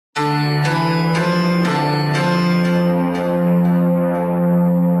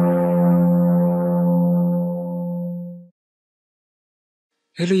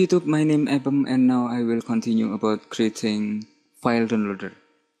Hello YouTube, my name is Abam and now I will continue about creating file downloader.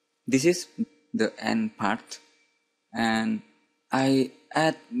 This is the end part and I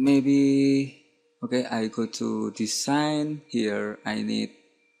add I go to design. Here I need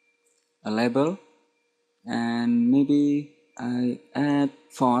a label and maybe I add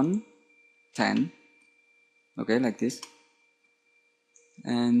font 10, like this.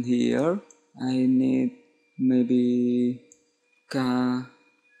 And here I need maybe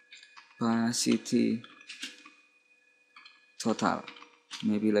capacity total,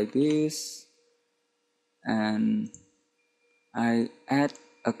 maybe like this, and I add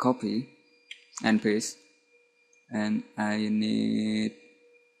a copy and paste, and I need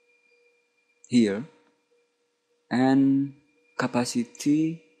here and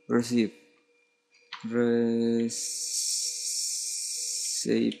capacity receive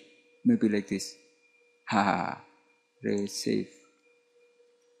maybe like this.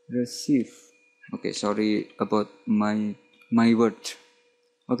 Receive. Okay, sorry about my word.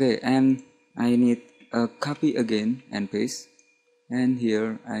 Okay, and I need a copy again and paste, and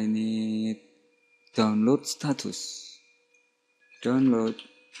here I need download status.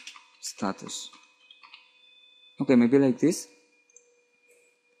 Okay, maybe like this.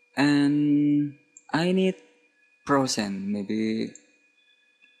 And I need percent. Maybe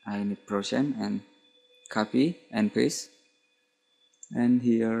I need percent and copy and paste. And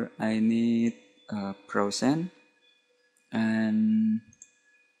here I need percent and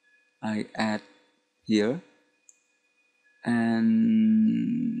I add here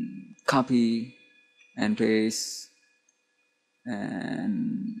and copy and paste,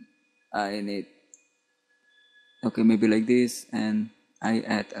 and I need maybe like this, and I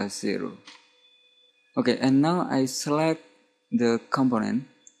add a 0. Okay, and now I select the component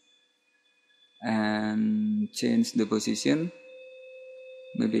and change the position,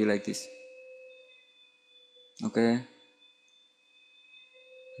 maybe like this. Okay,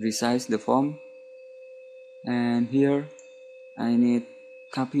 resize the form, and here I need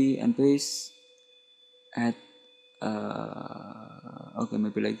copy and paste, add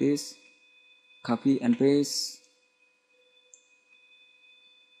maybe like this, copy and paste,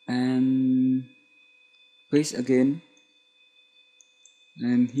 and paste again.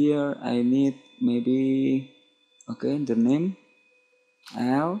 And here I need maybe the name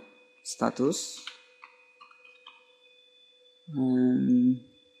L status and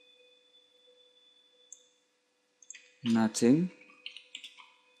nothing.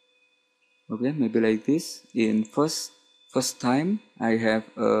 Okay, maybe like this. In first time I have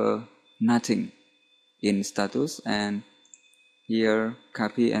nothing in status, and here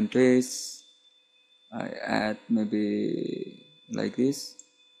copy and paste, I add maybe like this,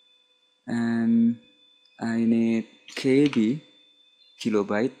 and I need KB,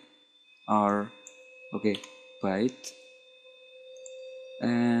 kilobyte, or byte,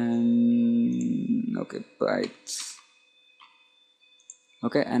 and bytes.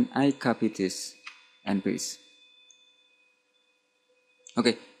 Okay, and I copy this and paste.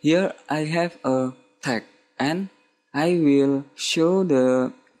 Okay, here I have a tag, and I will show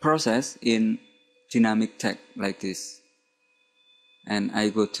the process in dynamic tag like this. And I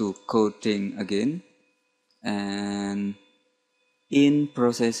go to coding again, and in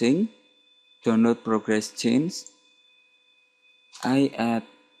processing, download progress change, I add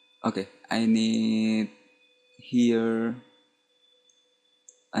I need here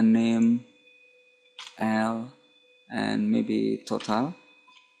a name L and maybe total,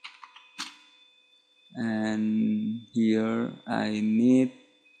 and here I need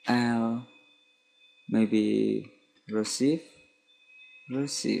L maybe receive.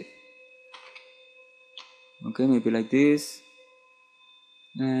 Okay, maybe like this.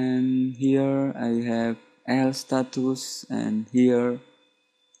 And here I have L status, and here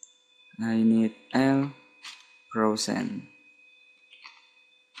I need L percent.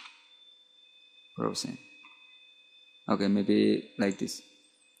 Okay, maybe like this.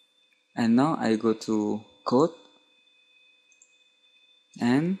 And now I go to code,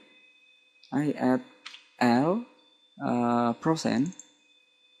 and I add L percent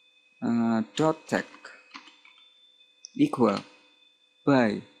dot tag equal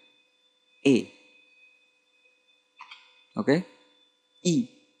by A. Okay, E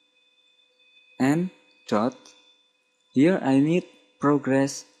and dot. Here I need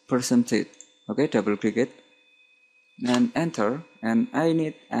progress percentage. Okay, double click it and enter, and I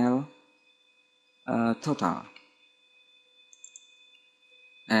need L total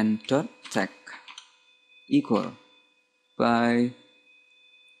and dot tag equal by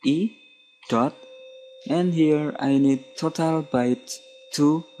E dot, and here I need total byte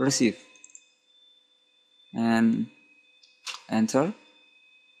to receive, and enter.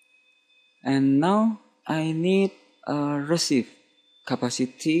 And now I need receive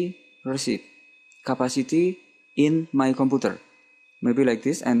capacity in my computer, maybe like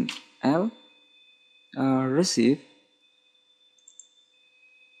this, and L receive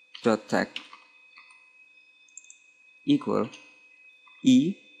dot tag equal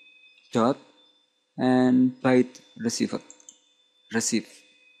E dot and byte receive.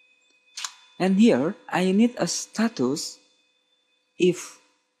 And here I need a status if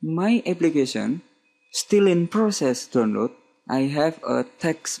my application still in process download. I have a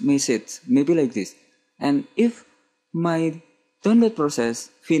text message, maybe like this, and if my download process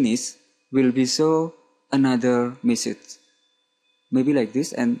finish, will be show another message, maybe like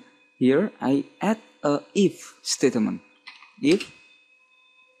this. And here I add a if statement, if,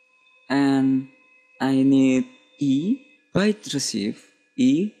 and I need E byte receive,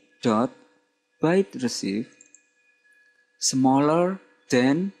 E dot byte receive smaller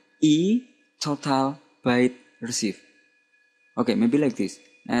than E total byte receive. Okay, maybe like this,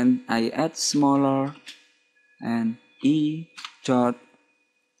 and I add smaller and E dot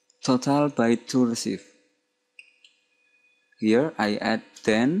total byte to receive. Here I add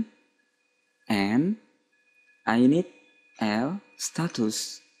then, and I need L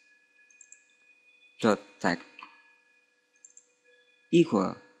status dot tag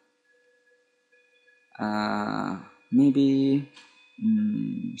equal maybe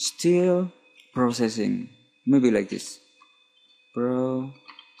still processing, maybe like this,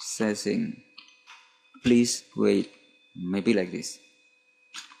 processing, please wait, maybe like this,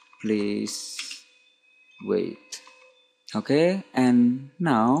 please wait. Okay, and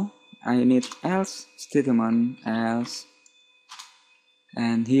now I need else statement, else,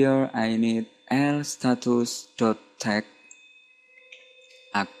 and here I need L status dot tag.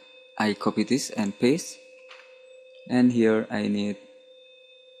 I copy this and paste, and here I need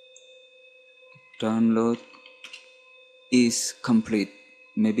download is complete,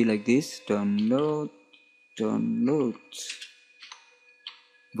 maybe like this, download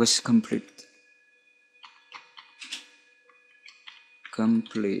was complete.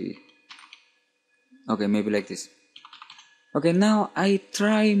 Okay, maybe like this. Okay, now I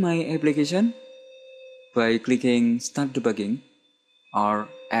try my application by clicking start debugging or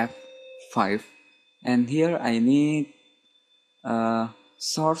F5, and here I need a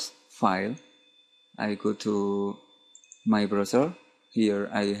source file. I go to my browser. Here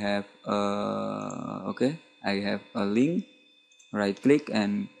I have a link. Right click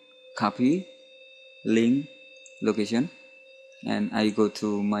and copy link location, and I go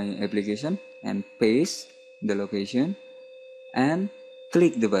to my application and paste the location and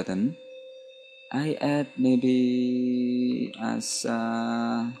click the button. I add maybe as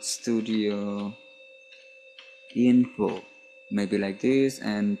studio info, maybe like this,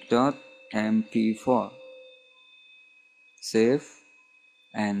 and .mp4, save,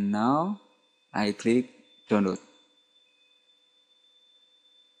 and now I click download.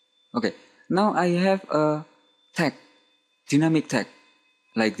 Okay, now I have a tag, dynamic tag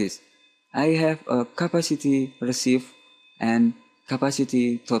like this. I have a capacity receive and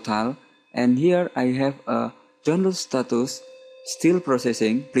capacity total, and here I have a download status still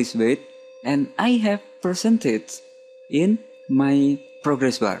processing, please wait, and I have percentage in my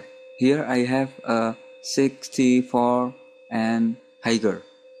progress bar. Here I have a 64 and higher.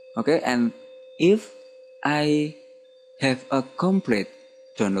 Okay, and if I have a complete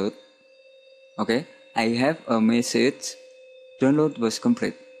download, okay, I have a message download was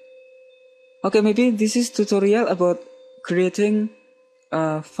complete. Okay, maybe this is tutorial about creating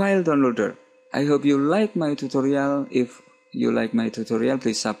a file downloader. I hope you like my tutorial. If you like my tutorial,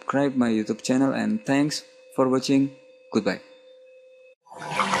 please subscribe my YouTube channel, and thanks for watching. Goodbye.